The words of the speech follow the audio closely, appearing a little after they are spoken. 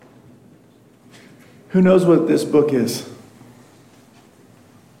Who knows what this book is?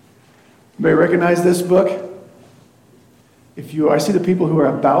 Anybody recognize this book? I see the people who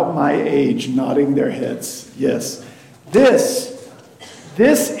are about my age nodding their heads. Yes. This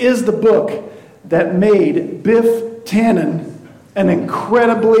is the book that made Biff Tannen an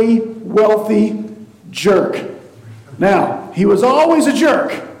incredibly wealthy jerk. Now, he was always a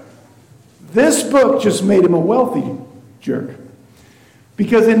jerk. This book just made him a wealthy jerk.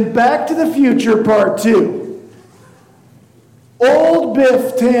 Because in Back to the Future Part 2, old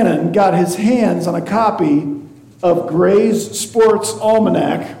Biff Tannen got his hands on a copy of Gray's Sports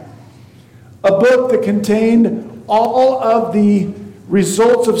Almanac, a book that contained all of the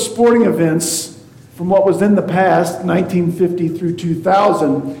results of sporting events from what was in the past, 1950 through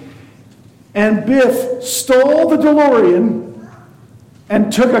 2000. And Biff stole the DeLorean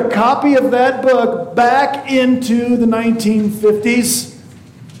and took a copy of that book back into the 1950s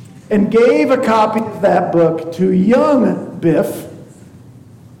and gave a copy of that book to young Biff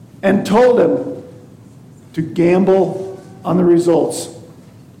and told him to gamble on the results.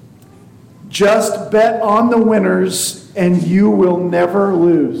 Just bet on the winners and you will never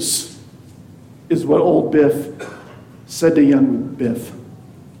lose, is what old Biff said to young Biff.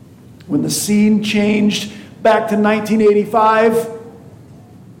 When the scene changed back to 1985,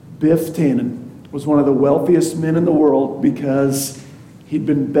 Biff Tannen was one of the wealthiest men in the world because he'd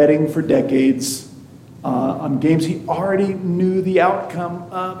been betting for decades on games he already knew the outcome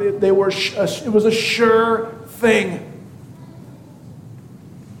of. It was a sure thing.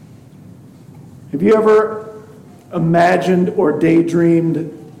 Have you ever imagined or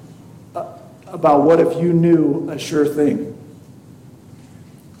daydreamed about what if you knew a sure thing?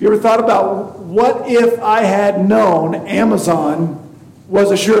 Have you ever thought about what if I had known Amazon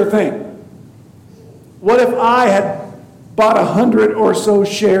was a sure thing? What if I had bought 100 or so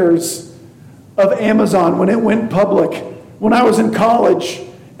shares of Amazon when it went public, when I was in college,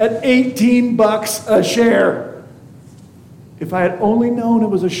 at $18 a share? If I had only known it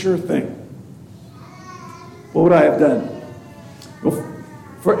was a sure thing, what would I have done? Well,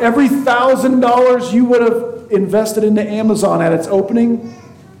 for every $1,000 you would have invested into Amazon at its opening,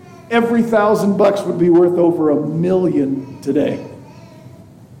 every $1,000 would be worth over $1 million today.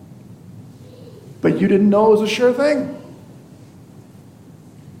 But you didn't know it was a sure thing.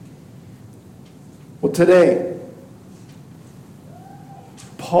 Well, today,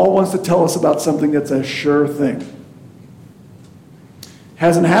 Paul wants to tell us about something that's a sure thing.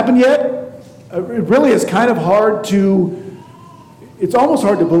 Hasn't happened yet. It really is kind of it's almost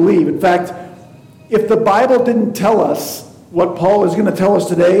hard to believe. In fact, if the Bible didn't tell us what Paul is going to tell us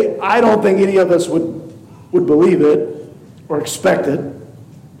today, I don't think any of us would believe it or expect it.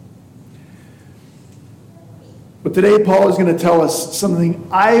 But today, Paul is going to tell us something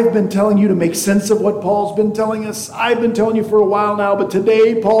I've been telling you to make sense of what Paul's been telling us. I've been telling you for a while now, but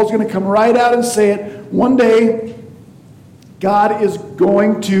today, Paul's going to come right out and say it. One day, God is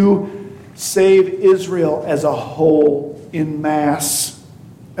going to save Israel as a whole, in mass,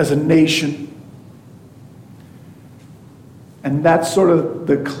 as a nation. And that's sort of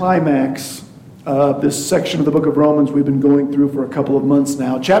the climax of this section of the book of Romans we've been going through for a couple of months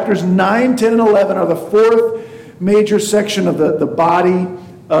now. Chapters 9, 10, and 11 are the fourth major section of the body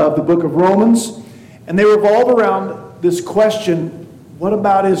of the book of Romans. And they revolve around this question, what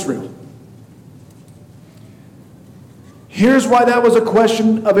about Israel? Here's why that was a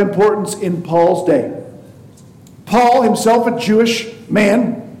question of importance in Paul's day. Paul, himself a Jewish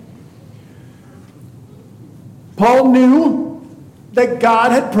man, Paul knew that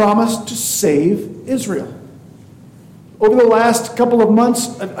God had promised to save Israel. Over the last couple of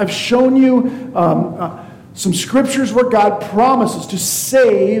months, I've shown you some scriptures where God promises to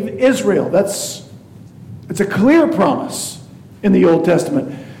save Israel. It's a clear promise in the Old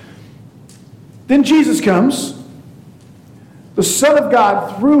Testament. Then Jesus comes, the Son of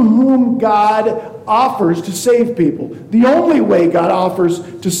God, through whom God offers to save people. The only way God offers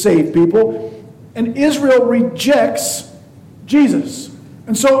to save people. And Israel rejects Jesus.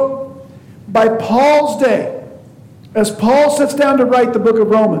 And so, by Paul's day, as Paul sits down to write the book of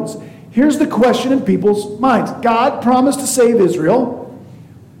Romans, here's the question in people's minds. God promised to save Israel,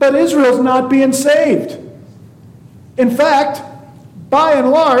 but Israel's not being saved. In fact, by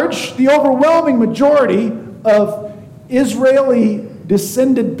and large, the overwhelming majority of Israeli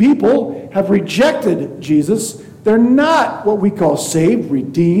descended people have rejected Jesus. They're not what we call saved,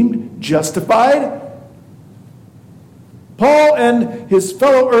 redeemed, justified. Paul and his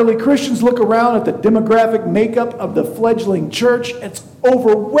fellow early Christians look around at the demographic makeup of the fledgling church. It's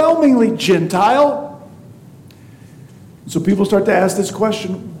overwhelmingly Gentile. So people start to ask this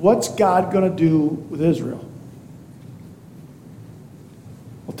question, what's God going to do with Israel?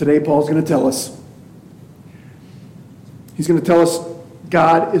 Well, today Paul's going to tell us. He's going to tell us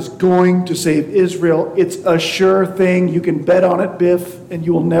God is going to save Israel. It's a sure thing. You can bet on it, Biff, and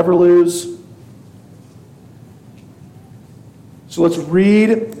you will never lose. So let's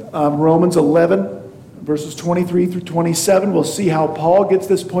read Romans 11, verses 23 through 27. We'll see how Paul gets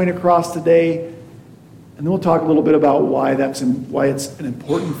this point across today. And then we'll talk a little bit about why it's an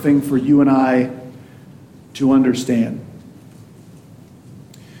important thing for you and I to understand.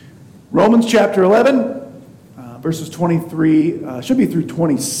 Romans chapter 11. Verses 23, should be through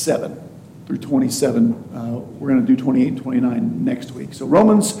 27. Through 27. We're going to do 28 and 29 next week. So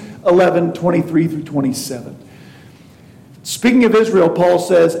Romans 11, 23 through 27. Speaking of Israel, Paul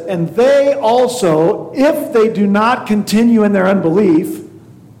says, and they also, if they do not continue in their unbelief,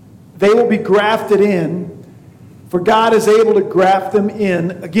 they will be grafted in, for God is able to graft them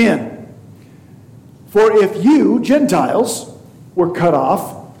in again. For if you, Gentiles, were cut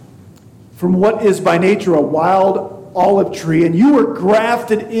off from what is by nature a wild olive tree, and you were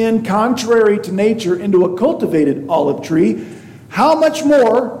grafted in contrary to nature into a cultivated olive tree, how much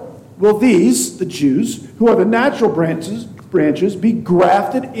more will these, the Jews, who are the natural branches, be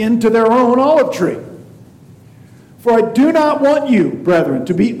grafted into their own olive tree? For I do not want you, brethren,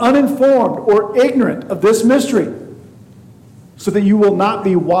 to be uninformed or ignorant of this mystery, so that you will not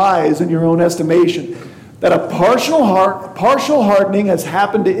be wise in your own estimation, that a partial hardening has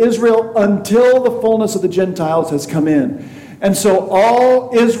happened to Israel until the fullness of the Gentiles has come in. And so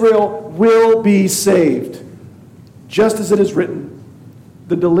all Israel will be saved. Just as it is written,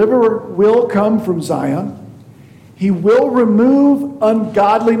 the deliverer will come from Zion. He will remove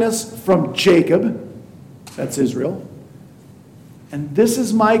ungodliness from Jacob. That's Israel. And this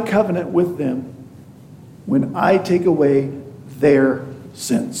is my covenant with them when I take away their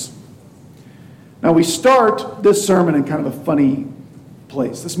sins. Now, we start this sermon in kind of a funny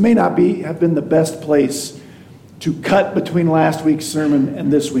place. This may not have been the best place to cut between last week's sermon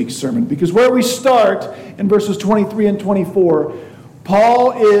and this week's sermon, because where we start in verses 23 and 24,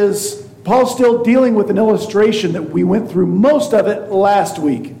 Paul's still dealing with an illustration that we went through most of it last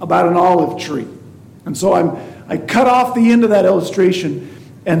week about an olive tree. And so I cut off the end of that illustration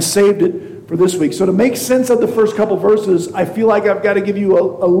and saved it for this week. So to make sense of the first couple verses, I feel like I've got to give you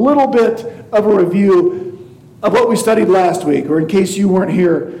a little bit of a review of what we studied last week, or in case you weren't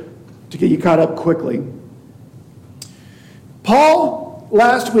here, to get you caught up quickly. Paul,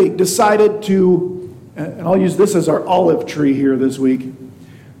 last week, decided to, and I'll use this as our olive tree here this week,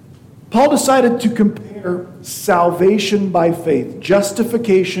 Paul decided to compare salvation by faith,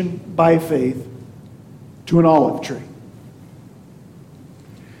 justification by faith, to an olive tree.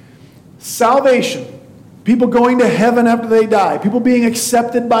 Salvation, people going to heaven after they die, people being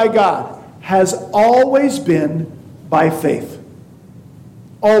accepted by God, has always been by faith.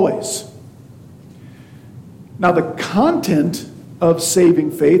 Always. Now, the content of saving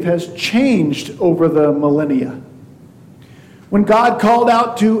faith has changed over the millennia. When God called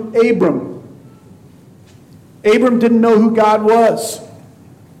out to Abram didn't know who God was.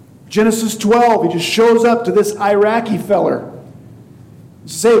 Genesis 12, he just shows up to this Iraqi feller.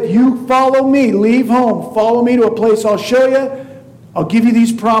 Say, if you follow me, leave home, follow me to a place I'll show you, I'll give you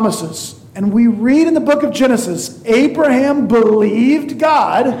these promises. And we read in the book of Genesis, Abraham believed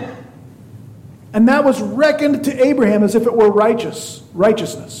God, and that was reckoned to Abraham as if it were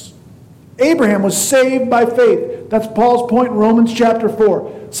righteousness. Abraham was saved by faith. That's Paul's point in Romans chapter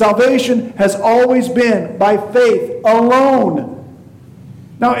 4. Salvation has always been by faith alone.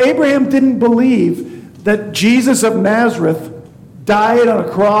 Now, Abraham didn't believe that Jesus of Nazareth died on a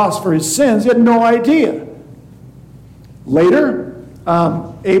cross for his sins. He had no idea. Later,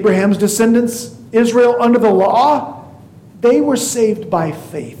 Abraham's descendants, Israel under the law, they were saved by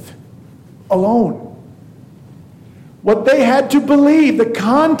faith alone. What they had to believe, the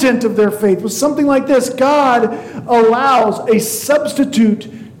content of their faith, was something like this: God allows a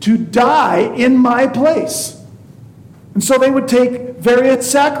substitute to die in my place. And so they would take various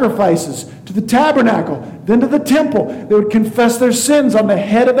sacrifices to the tabernacle, then to the temple. They would confess their sins on the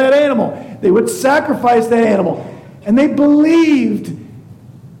head of that animal. They would sacrifice that animal. And they believed,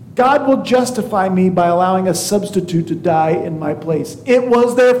 God will justify me by allowing a substitute to die in my place. It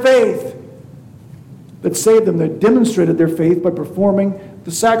was their faith that saved them. They demonstrated their faith by performing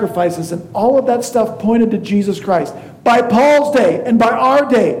the sacrifices. And all of that stuff pointed to Jesus Christ. By Paul's day and by our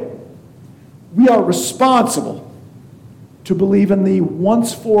day, we are responsible to believe in the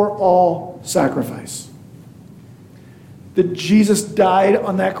once-for-all sacrifice. that Jesus died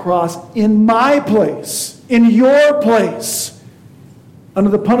on that cross in my place, in your place, under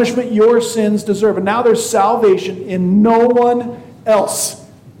the punishment your sins deserve. And now there's salvation in no one else.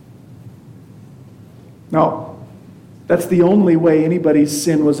 No, that's the only way anybody's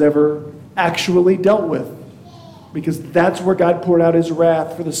sin was ever actually dealt with, because that's where God poured out his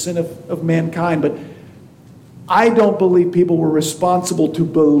wrath for the sin of mankind. But I don't believe people were responsible to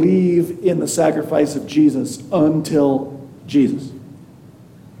believe in the sacrifice of Jesus until Jesus.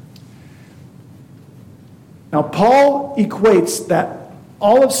 Now, Paul equates that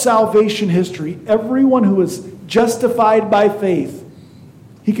all of salvation history, everyone who is justified by faith,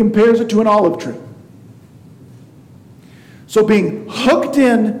 he compares it to an olive tree. So being hooked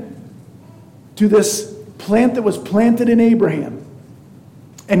in to this plant that was planted in Abraham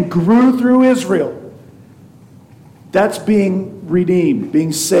and grew through Israel, that's being redeemed,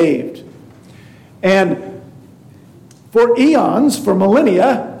 being saved. And for eons, for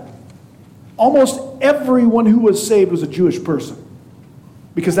millennia, almost everyone who was saved was a Jewish person,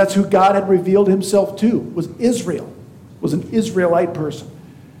 because that's who God had revealed himself to, was Israel, was an Israelite person.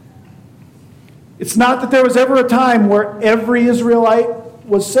 It's not that there was ever a time where every Israelite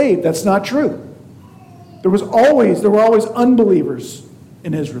was saved. That's not true. There were always unbelievers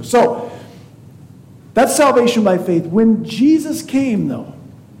in Israel. So, that's salvation by faith. When Jesus came, though,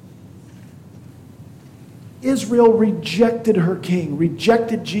 Israel rejected her king,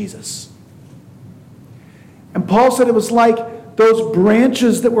 rejected Jesus. And Paul said it was like those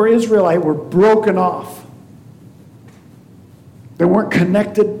branches that were Israelite were broken off. They weren't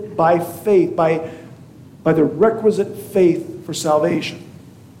connected by faith, by the requisite faith for salvation.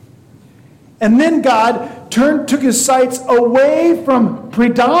 And then God took his sights away from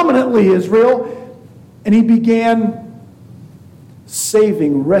predominantly Israel, and he began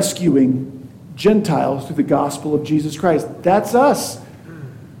saving, rescuing Gentiles through the gospel of Jesus Christ. That's us.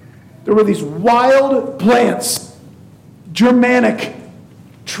 There were these wild plants, Germanic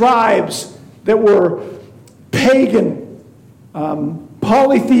tribes that were pagan,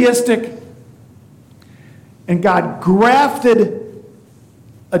 polytheistic, and God grafted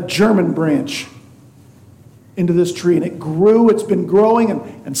a German branch into this tree, and it grew. It's been growing,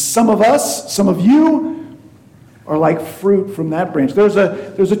 and some of us, some of you, are like fruit from that branch. There's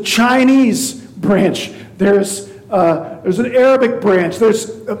a Chinese branch. There's an Arabic branch. There's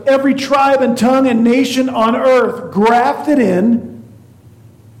every tribe and tongue and nation on earth grafted in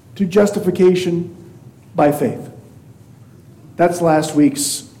to justification by faith. That's last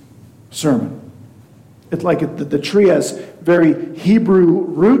week's sermon. It's like the tree has very Hebrew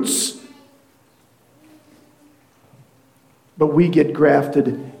roots, but we get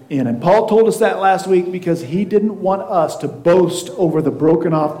grafted in. And Paul told us that last week because he didn't want us to boast over the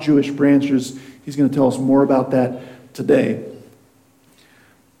broken off Jewish branches. He's going to tell us more about that today.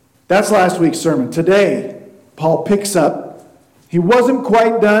 That's last week's sermon. Today, Paul picks up. He wasn't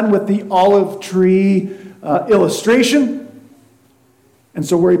quite done with the olive tree illustration. And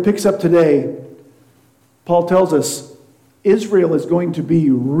so where he picks up today, Paul tells us Israel is going to be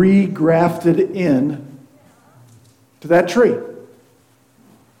regrafted in to that tree.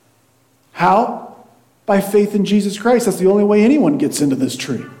 How? By faith in Jesus Christ. That's the only way anyone gets into this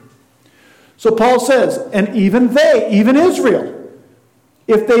tree. So Paul says, and even Israel,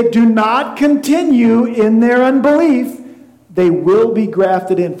 if they do not continue in their unbelief, they will be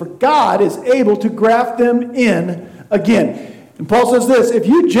grafted in. For God is able to graft them in again. And Paul says this, if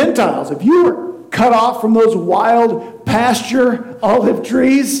you Gentiles, if you were cut off from those wild pasture olive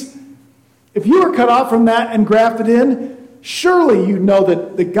trees, if you were cut off from that and grafted in, surely you know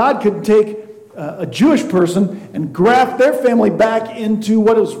that God could take a Jewish person and graft their family back into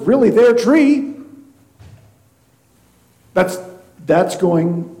what is really their tree. That's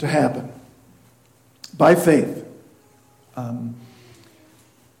going to happen by faith.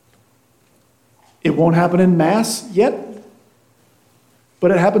 It won't happen in mass yet, but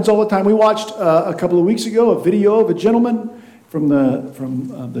it happens all the time. We watched a couple of weeks ago a video of a gentleman from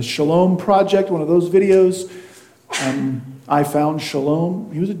the Shalom Project, one of those videos. I found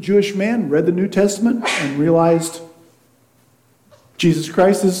Shalom. He was a Jewish man, read the New Testament, and realized Jesus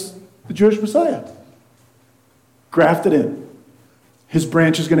Christ is the Jewish Messiah. Grafted in. His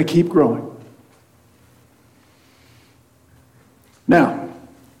branch is going to keep growing. Now,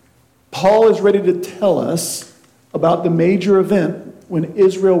 Paul is ready to tell us about the major event when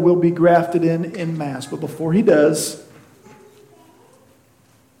Israel will be grafted in mass. But before he does,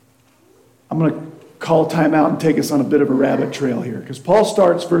 I'm going to call time out and take us on a bit of a rabbit trail here. Because Paul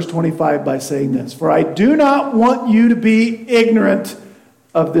starts verse 25 by saying this, "For I do not want you to be ignorant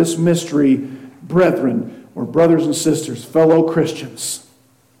of this mystery, brethren, or brothers and sisters, fellow Christians.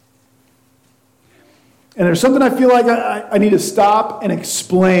 And there's something I feel like I need to stop and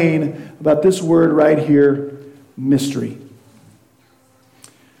explain about this word right here, mystery.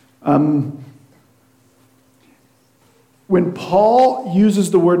 When Paul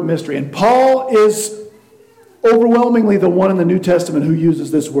uses the word mystery, and Paul is overwhelmingly the one in the New Testament who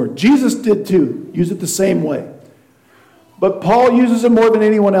uses this word. Jesus did too, use it the same way. But Paul uses it more than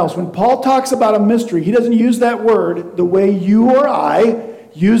anyone else. When Paul talks about a mystery, he doesn't use that word the way you or I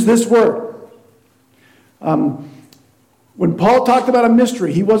use this word. When Paul talked about a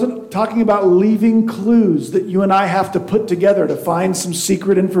mystery, he wasn't talking about leaving clues that you and I have to put together to find some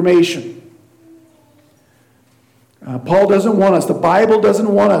secret information. Paul doesn't want us, the Bible doesn't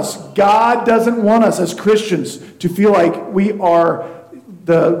want us, God doesn't want us as Christians to feel like we are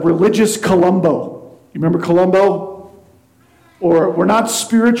the religious Columbo. You remember Columbo? Or we're not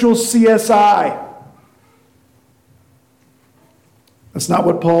spiritual CSI. That's not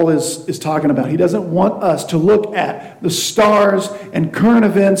what Paul is talking about. He doesn't want us to look at the stars and current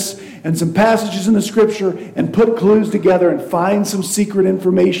events and some passages in the Scripture and put clues together and find some secret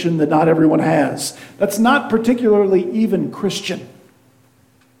information that not everyone has. That's not particularly even Christian.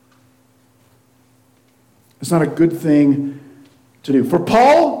 It's not a good thing to do. For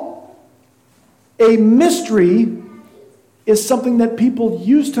Paul, a mystery is something that people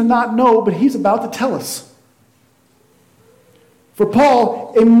used to not know, but he's about to tell us. For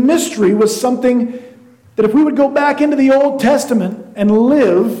Paul, a mystery was something that if we would go back into the Old Testament and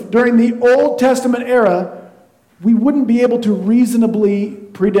live during the Old Testament era, we wouldn't be able to reasonably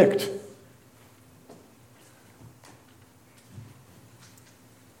predict.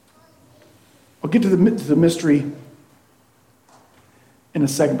 I'll get to the mystery in a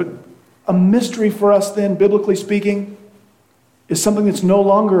second, but a mystery for us then, biblically speaking, is something that's no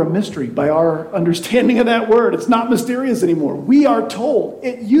longer a mystery by our understanding of that word. It's not mysterious anymore. We are told.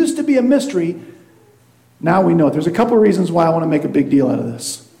 It used to be a mystery. Now we know it. There's a couple of reasons why I want to make a big deal out of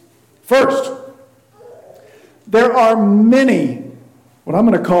this. First, there are many, what I'm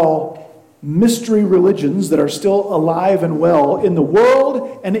going to call mystery religions that are still alive and well in the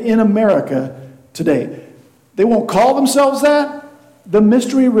world and in America today. They won't call themselves that. The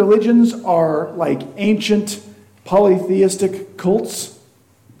mystery religions are like ancient polytheistic cults.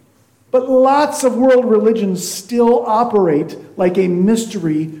 But lots of world religions still operate like a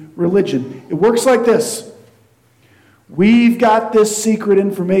mystery religion. It works like this. We've got this secret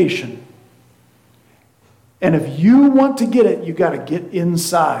information. And if you want to get it, you got to get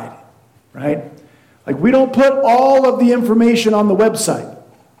inside, right? Like we don't put all of the information on the website.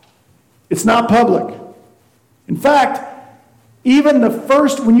 It's not public. In fact, even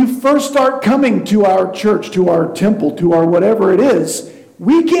when you first start coming to our church, to our temple, to our whatever it is,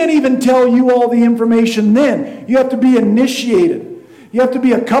 we can't even tell you all the information then. You have to be initiated. You have to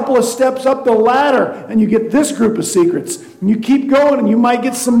be a couple of steps up the ladder, and you get this group of secrets. And you keep going, and you might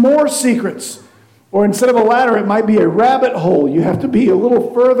get some more secrets. Or instead of a ladder, it might be a rabbit hole. You have to be a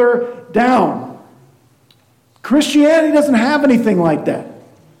little further down. Christianity doesn't have anything like that.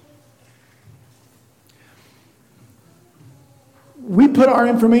 We put our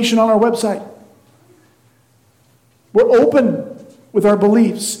information on our website. We're open with our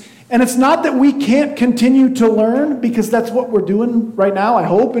beliefs. And it's not that we can't continue to learn, because that's what we're doing right now, I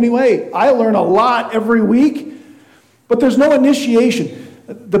hope anyway. I learn a lot every week, but there's no initiation.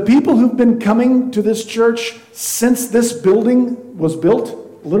 The people who've been coming to this church since this building was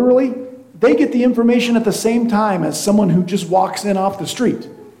built, literally, they get the information at the same time as someone who just walks in off the street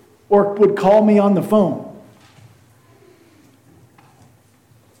or would call me on the phone.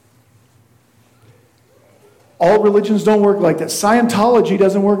 All religions don't work like that. Scientology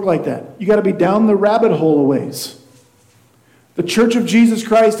doesn't work like that. You got to be down the rabbit hole a ways. The Church of Jesus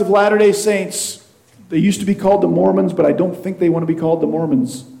Christ of Latter-day Saints, they used to be called the Mormons, but I don't think they want to be called the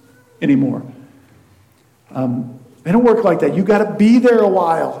Mormons anymore. They don't work like that. You got to be there a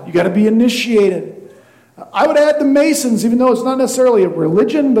while. You got to be initiated. I would add the Masons, even though it's not necessarily a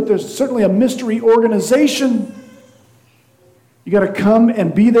religion, but there's certainly a mystery organization. You got to come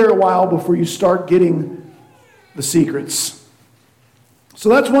and be there a while before you start getting the secrets. So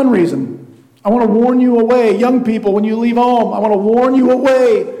that's one reason. I want to warn you away, young people, when you leave home. I want to warn you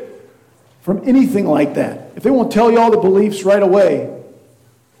away from anything like that. If they won't tell you all the beliefs right away,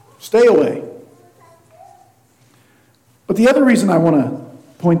 stay away. But the other reason I want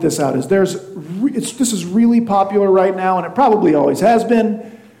to point this out is this is really popular right now, and it probably always has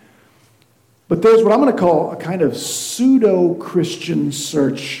been. But there's what I'm going to call a kind of pseudo-Christian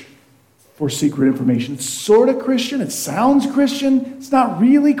search for secret information. It's sort of Christian. It sounds Christian. It's not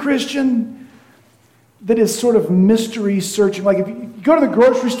really Christian. that is sort of mystery searching. Like if you go to the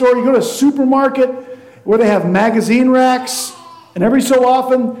grocery store, you go to a supermarket where they have magazine racks, and every so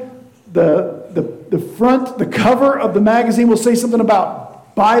often the front, the cover of the magazine will say something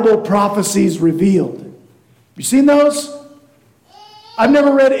about Bible prophecies revealed. You seen those? I've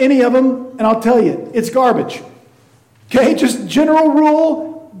never read any of them, and I'll tell you, it's garbage. Okay, just general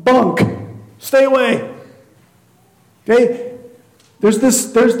rule, bunk. Stay away. Okay? There's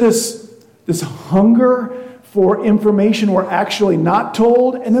this hunger for information we're actually not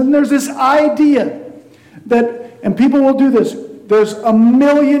told, and then there's this idea that, and people will do this, there's a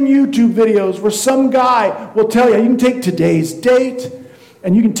million YouTube videos where some guy will tell you can take today's date,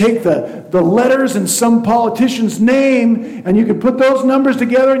 and you can take the letters in some politician's name, and you can put those numbers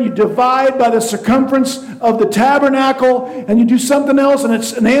together, and you divide by the circumference of the tabernacle, and you do something else, and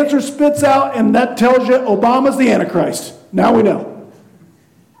an answer spits out, and that tells you Obama's the Antichrist. Now we know.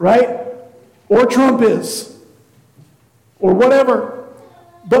 Right? Or Trump is. Or whatever.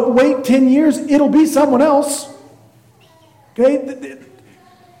 But wait 10 years, it'll be someone else. Okay?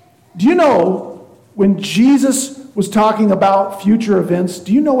 Do you know when Jesus was talking about future events,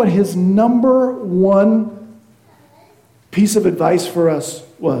 do you know what his number one piece of advice for us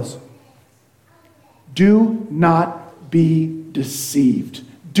was? Do not be deceived.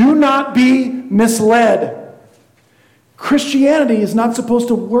 Do not be misled. Christianity is not supposed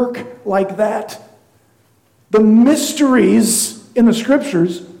to work like that. The mysteries in the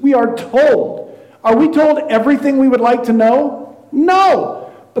Scriptures, we are told. Are we told everything we would like to know?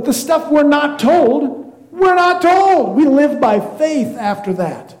 No. But the stuff we're not told, we're not told. We live by faith after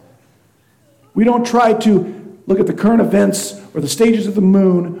that. We don't try to look at the current events or the stages of the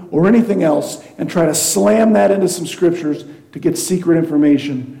moon or anything else and try to slam that into some Scriptures to get secret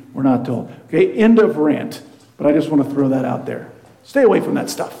information we're not told. Okay, end of rant. But I just want to throw that out there. Stay away from that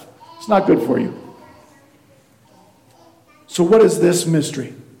stuff. It's not good for you. So what is this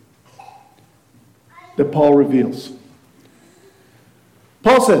mystery that Paul reveals?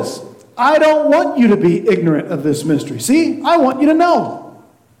 Paul says, I don't want you to be ignorant of this mystery. See, I want you to know.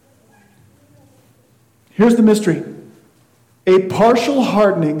 Here's the mystery. A partial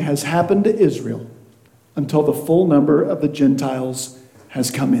hardening has happened to Israel until the full number of the Gentiles has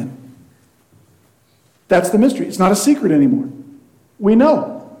come in. That's the mystery. It's not a secret anymore. We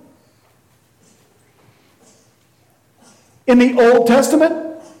know. In the Old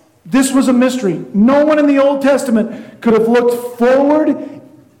Testament, this was a mystery. No one in the Old Testament could have looked forward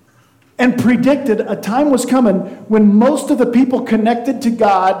and predicted a time was coming when most of the people connected to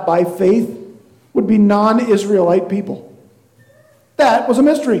God by faith would be non-Israelite people. That was a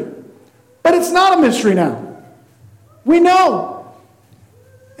mystery. But it's not a mystery now. We know.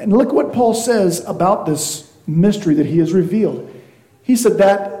 And look what Paul says about this mystery that he has revealed. He said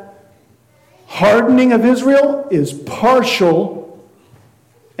that hardening of Israel is partial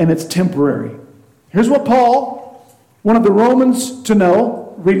and it's temporary. Here's what Paul, one of the Romans to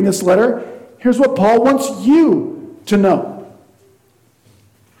know, reading this letter, here's what Paul wants you to know.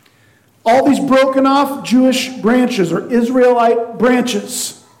 All these broken off Jewish branches or Israelite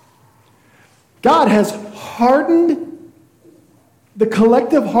branches, God has hardened the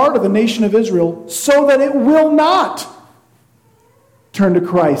collective heart of the nation of Israel so that it will not turn to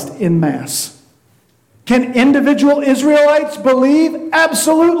Christ in mass. Can individual Israelites believe?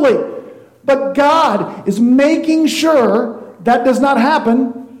 Absolutely. But God is making sure that does not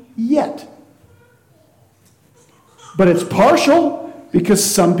happen yet. But it's partial because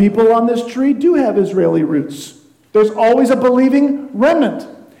some people on this tree do have Israeli roots. There's always a believing remnant.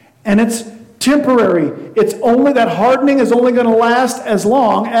 And it's temporary. It's only that hardening is only going to last as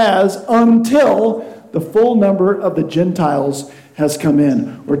long as until the full number of the Gentiles has come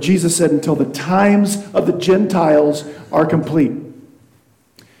in. Or Jesus said, until the times of the Gentiles are complete.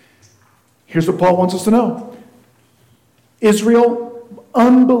 Here's what Paul wants us to know. Israel,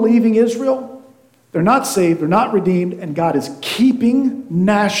 unbelieving Israel, they're not saved, they're not redeemed, and God is keeping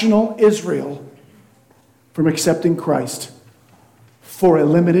national Israel from accepting Christ for a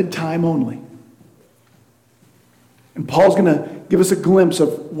limited time only. And Paul's going to give us a glimpse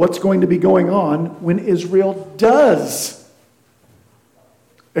of what's going to be going on when Israel does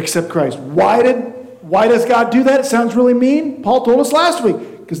accept Christ. Why does God do that? It sounds really mean. Paul told us last week,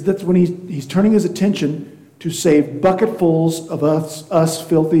 because that's when he's turning his attention to save bucketfuls of us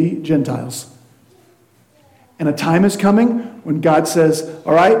filthy Gentiles. And a time is coming when God says,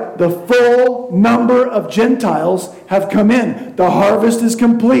 all right, the full number of Gentiles have come in. The harvest is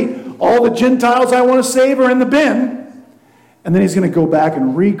complete. All the Gentiles I want to save are in the bin. And then he's going to go back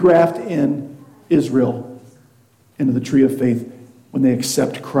and regraft in Israel into the tree of faith when they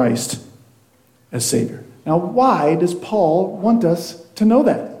accept Christ as Savior. Now, why does Paul want us to know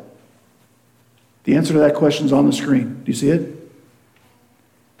that? The answer to that question is on the screen. Do you see it?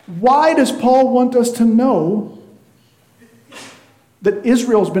 Why does Paul want us to know that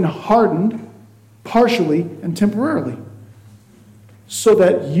Israel's been hardened partially and temporarily? So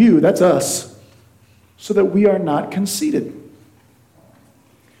that you, that's us, so that we are not conceited.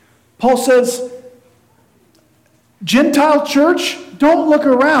 Paul says, Gentile church, don't look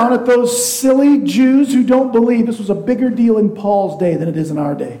around at those silly Jews who don't believe. This was a bigger deal in Paul's day than it is in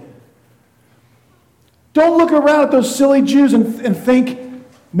our day. Don't look around at those silly Jews and think,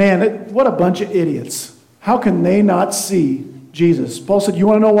 man, what a bunch of idiots. How can they not see Jesus? Paul said, you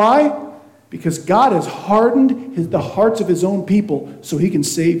want to know why? Because God has hardened the hearts of his own people so he can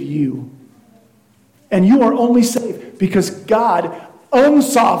save you. And you are only saved because God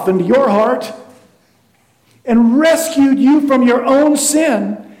unsoftened your heart and rescued you from your own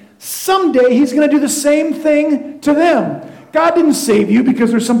sin. Someday he's going to do the same thing to them. God didn't save you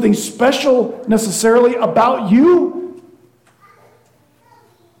because there's something special necessarily about you.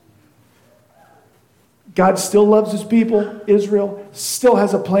 God still loves his people, Israel, still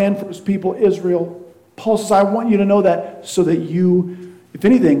has a plan for his people, Israel. Paul says, I want you to know that so that you, if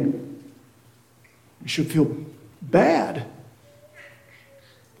anything, you should feel bad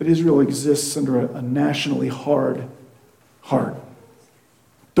that Israel exists under a nationally hard heart.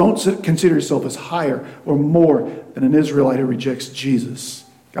 Don't consider yourself as higher or more than an Israelite who rejects Jesus.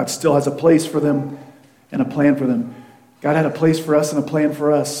 God still has a place for them and a plan for them. God had a place for us and a plan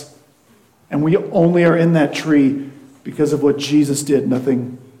for us. And we only are in that tree because of what Jesus did,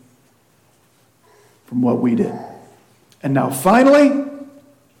 nothing from what we did. And now finally,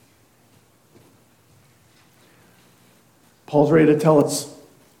 Paul's ready to tell us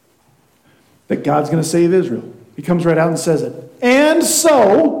that God's going to save Israel. He comes right out and says it. And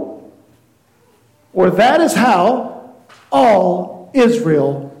so, or that is how, all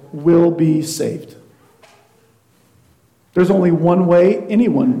Israel will be saved. There's only one way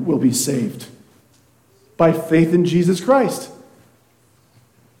anyone will be saved. By faith in Jesus Christ.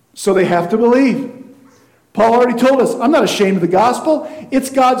 So they have to believe. Paul already told us, I'm not ashamed of the gospel. It's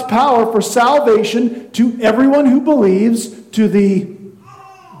God's power for salvation to everyone who believes, to the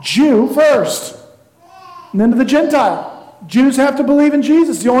Jew first, and then to the Gentile. Jews have to believe in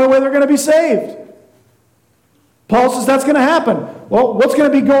Jesus. It's the only way they're going to be saved. Paul says that's going to happen. Well, what's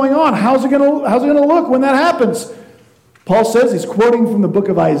going to be going on? How's it going to look when that happens? Paul says, he's quoting from the book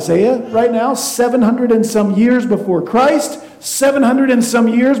of Isaiah right now, 700 and some years before Christ, 700 and some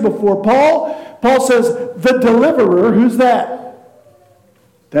years before Paul. Paul says, the deliverer, who's that?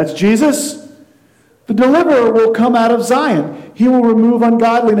 That's Jesus. The deliverer will come out of Zion. He will remove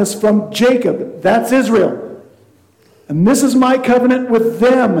ungodliness from Jacob. That's Israel. And this is my covenant with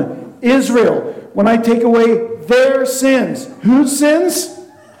them, Israel, when I take away their sins. Whose sins?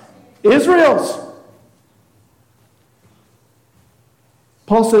 Israel's.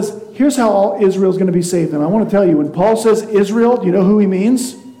 Paul says, here's how all Israel is going to be saved. And I want to tell you, when Paul says Israel, do you know who he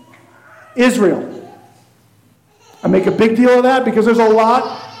means? Israel. I make a big deal of that because there's a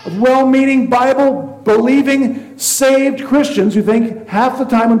lot of well-meaning, Bible-believing, saved Christians who think half the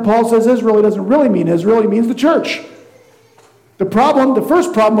time when Paul says Israel, he doesn't really mean Israel, he means the church. The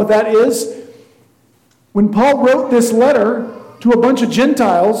first problem with that is, when Paul wrote this letter to a bunch of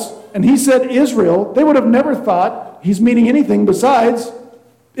Gentiles, and he said Israel, they would have never thought he's meaning anything besides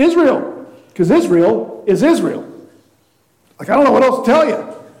Israel. Because Israel is Israel. Like, I don't know what else to tell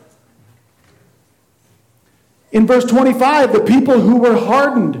you. In verse 25, the people who were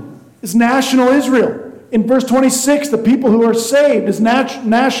hardened is national Israel. In verse 26, the people who are saved is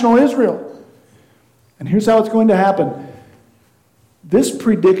national Israel. And here's how it's going to happen. This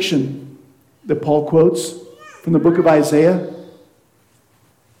prediction that Paul quotes from the book of Isaiah,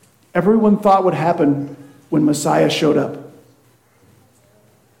 everyone thought would happen when Messiah showed up.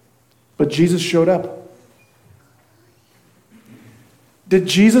 But Jesus showed up. Did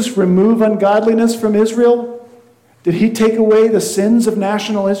Jesus remove ungodliness from Israel? Did he take away the sins of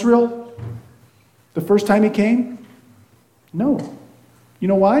national Israel the first time he came? No. You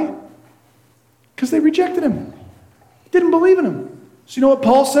know why? Because they rejected him. Didn't believe in him. So you know what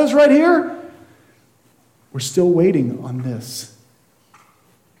Paul says right here? We're still waiting on this.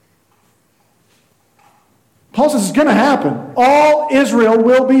 Paul says it's going to happen. All Israel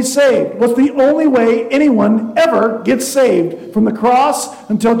will be saved. What's the only way anyone ever gets saved? From the cross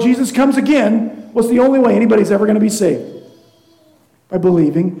until Jesus comes again, what's the only way anybody's ever going to be saved? By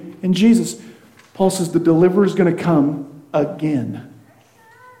believing in Jesus. Paul says the deliverer is going to come again.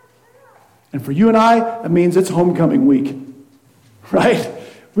 And for you and I, that means it's homecoming week. Right?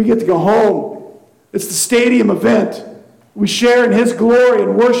 We get to go home. It's the stadium event. We share in his glory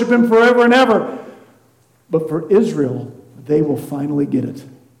and worship him forever and ever. But for Israel, they will finally get it.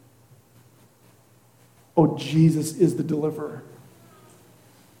 Oh, Jesus is the deliverer.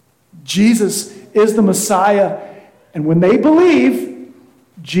 Jesus is the Messiah. And when they believe,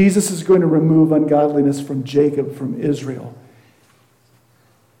 Jesus is going to remove ungodliness from Jacob, from Israel.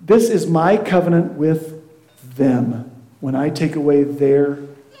 This is my covenant with them when I take away their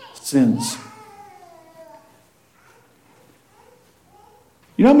sins.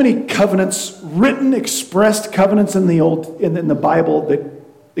 You know how many covenants, written, expressed covenants in the Bible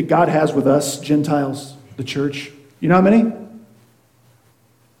that God has with us, Gentiles, the church? You know how many?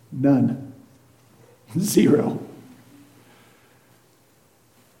 None. 0.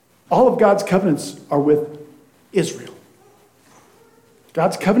 All of God's covenants are with Israel.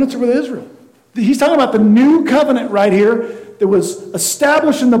 God's covenants are with Israel. He's talking about the new covenant right here that was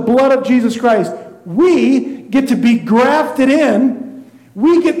established in the blood of Jesus Christ. We get to be grafted in.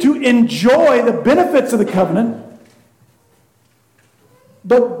 We get to enjoy the benefits of the covenant.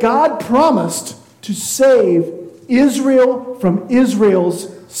 But God promised to save Israel from Israel's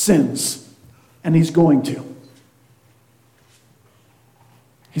sins. And he's going to.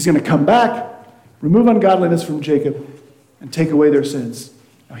 He's going to come back, remove ungodliness from Jacob, and take away their sins.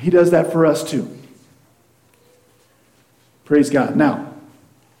 Now, he does that for us too. Praise God. Now,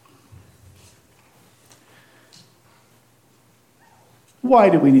 why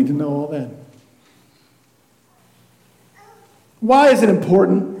do we need to know all that? Why is it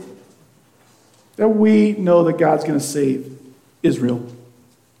important that we know that God's going to save Israel?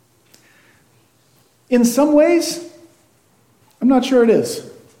 In some ways, I'm not sure it is.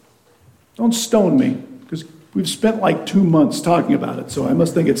 Don't stone me, because we've spent like 2 months talking about it, so I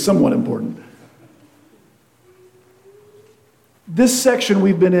must think it's somewhat important. This section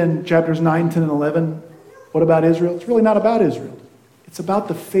we've been in, chapters 9, 10, and 11, what about Israel? It's really not about Israel. It's about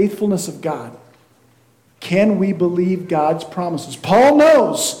the faithfulness of God. Can we believe God's promises? Paul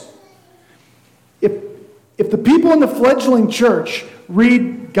knows if the people in the fledgling church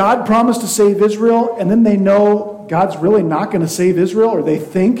read God promised to save Israel, and then they know God's really not going to save Israel, or they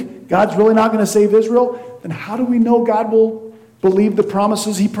think God's really not going to save Israel, then how do we know God will believe the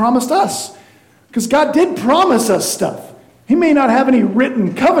promises he promised us? Because God did promise us stuff. He may not have any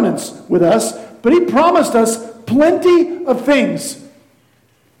written covenants with us, but he promised us plenty of things.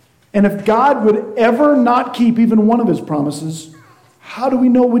 And if God would ever not keep even one of his promises, how do we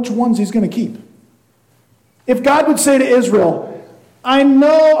know which ones he's going to keep? If God would say to Israel, I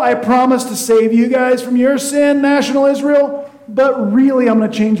know I promised to save you guys from your sin, national Israel, but really I'm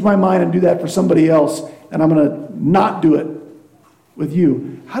going to change my mind and do that for somebody else, and I'm going to not do it with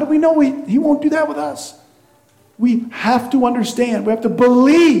you. How do we know he won't do that with us? We have to understand, we have to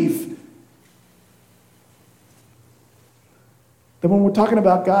believe that when we're talking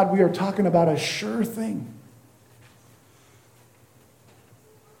about God, we are talking about a sure thing.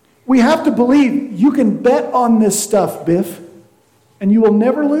 We have to believe you can bet on this stuff, Biff, and you will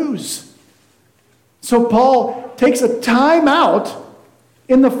never lose. So Paul takes a time out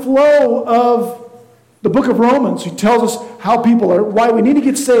in the flow of the book of Romans. He tells us how people are, why we need to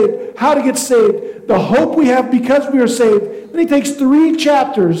get saved, how to get saved, the hope we have because we are saved. Then he takes 3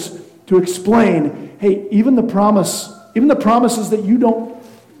 chapters to explain, hey, even the promises that you don't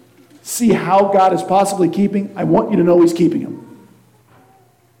see how God is possibly keeping, I want you to know he's keeping them.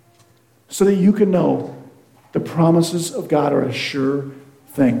 So that you can know the promises of God are a sure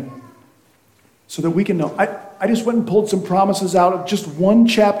thing. So that we can know. I just went and pulled some promises out of just one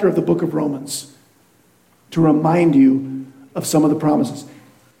chapter of the book of Romans to remind you of some of the promises.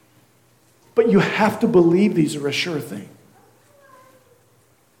 But you have to believe these are a sure thing.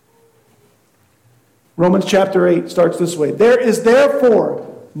 Romans chapter 8 starts this way. There is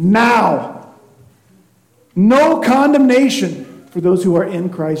therefore now no condemnation for those who are in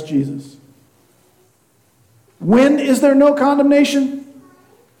Christ Jesus. When is there no condemnation?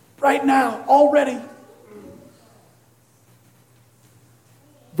 Right now, already.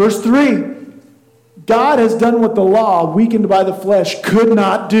 Verse 3, God has done what the law, weakened by the flesh, could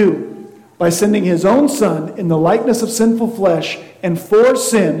not do. By sending his own Son in the likeness of sinful flesh, and for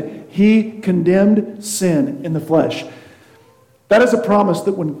sin, he condemned sin in the flesh. That is a promise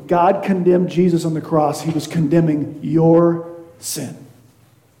that when God condemned Jesus on the cross, he was condemning your sin.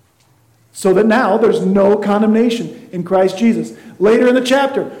 So that now there's no condemnation in Christ Jesus. Later in the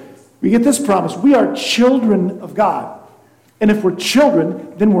chapter, we get this promise. We are children of God. And if we're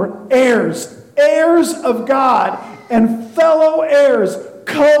children, then we're heirs. Heirs of God and fellow heirs,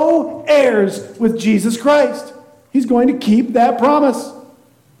 co-heirs with Jesus Christ. He's going to keep that promise.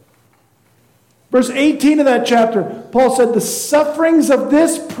 Verse 18 of that chapter, Paul said, the sufferings of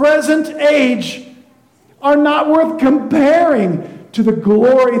this present age are not worth comparing to the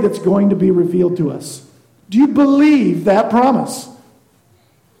glory that's going to be revealed to us. Do you believe that promise?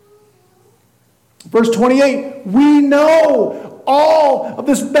 Verse 28, we know all of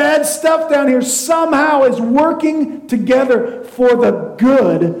this bad stuff down here somehow is working together for the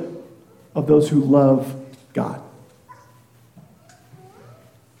good of those who love God.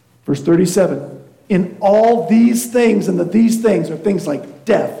 Verse 37, in all these things, and these things are things like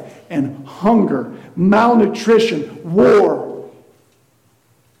death and hunger, malnutrition, war.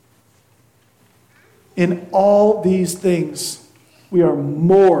 In all these things, we are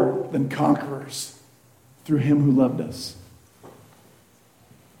more than conquerors through him who loved us.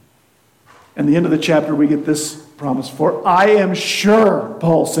 And the end of the chapter, we get this promise. For I am sure,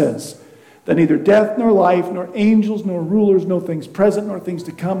 Paul says, that neither death nor life, nor angels, nor rulers, no things present, nor things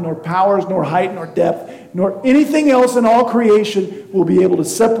to come, nor powers, nor height, nor depth, nor anything else in all creation will be able to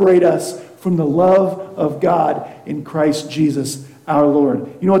separate us from the love of God in Christ Jesus our Lord.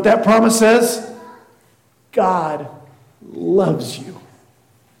 You know what that promise says? God loves you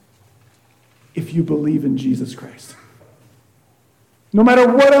if you believe in Jesus Christ. No matter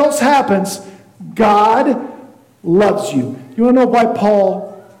what else happens, God loves you. You want to know why Paul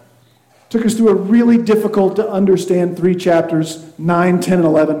took us through a really difficult to understand 3 chapters, 9, 10, and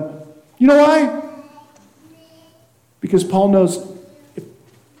 11? You know why? Because Paul knows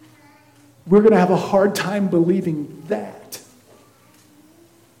we're going to have a hard time believing that.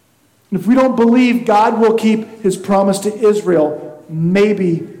 And if we don't believe God will keep his promise to Israel,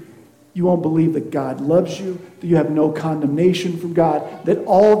 maybe you won't believe that God loves you, that you have no condemnation from God, that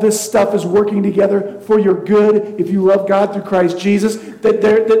all this stuff is working together for your good if you love God through Christ Jesus, that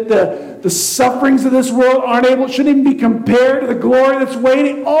the sufferings of this world shouldn't even be compared to the glory that's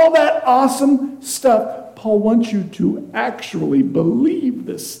waiting. All that awesome stuff. Paul wants you to actually believe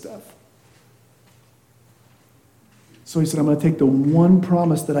this stuff. So he said, I'm going to take the one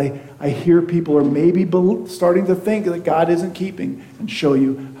promise that I hear people are maybe starting to think that God isn't keeping and show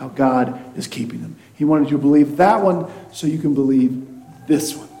you how God is keeping them. He wanted you to believe that one so you can believe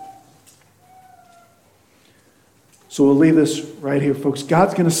this one. So we'll leave this right here, folks.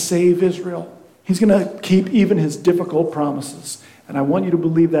 God's going to save Israel. He's going to keep even his difficult promises. And I want you to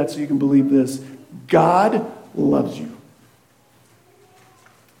believe that so you can believe this. God loves you.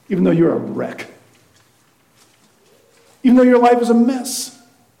 Even though you're a wreck. Even though your life is a mess.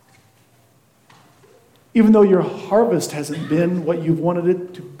 Even though your harvest hasn't been what you've wanted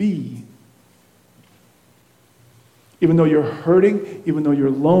it to be. Even though you're hurting, even though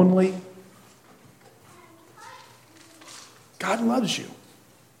you're lonely, God loves you.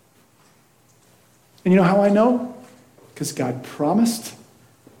 And you know how I know? Because God promised,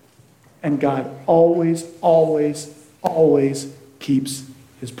 and God always, always, always keeps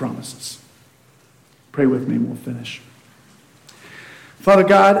his promises. Pray with me and we'll finish. Father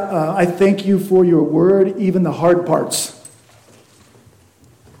God, I thank you for your word, even the hard parts.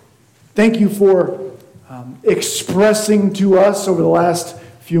 Thank you for expressing to us over the last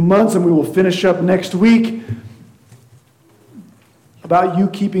few months, and we will finish up next week, about you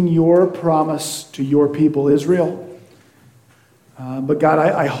keeping your promise to your people, Israel. But God,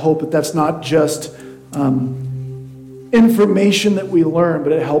 I hope that that's not just information that we learn,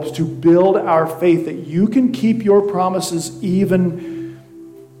 but it helps to build our faith that you can keep your promises even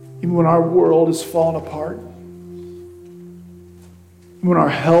when our world is falling apart, when our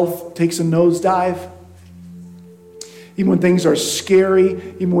health takes a nosedive, even when things are scary,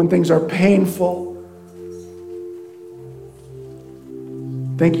 even when things are painful.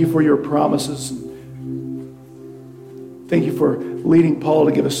 Thank you for your promises. Thank you for leading Paul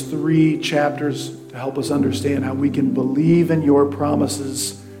to give us 3 chapters to help us understand how we can believe in your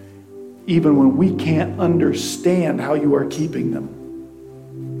promises even when we can't understand how you are keeping them.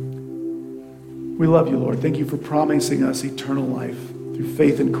 We love you, Lord. Thank you for promising us eternal life through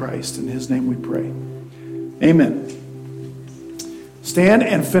faith in Christ. In his name we pray. Amen. Stand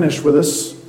and finish with us.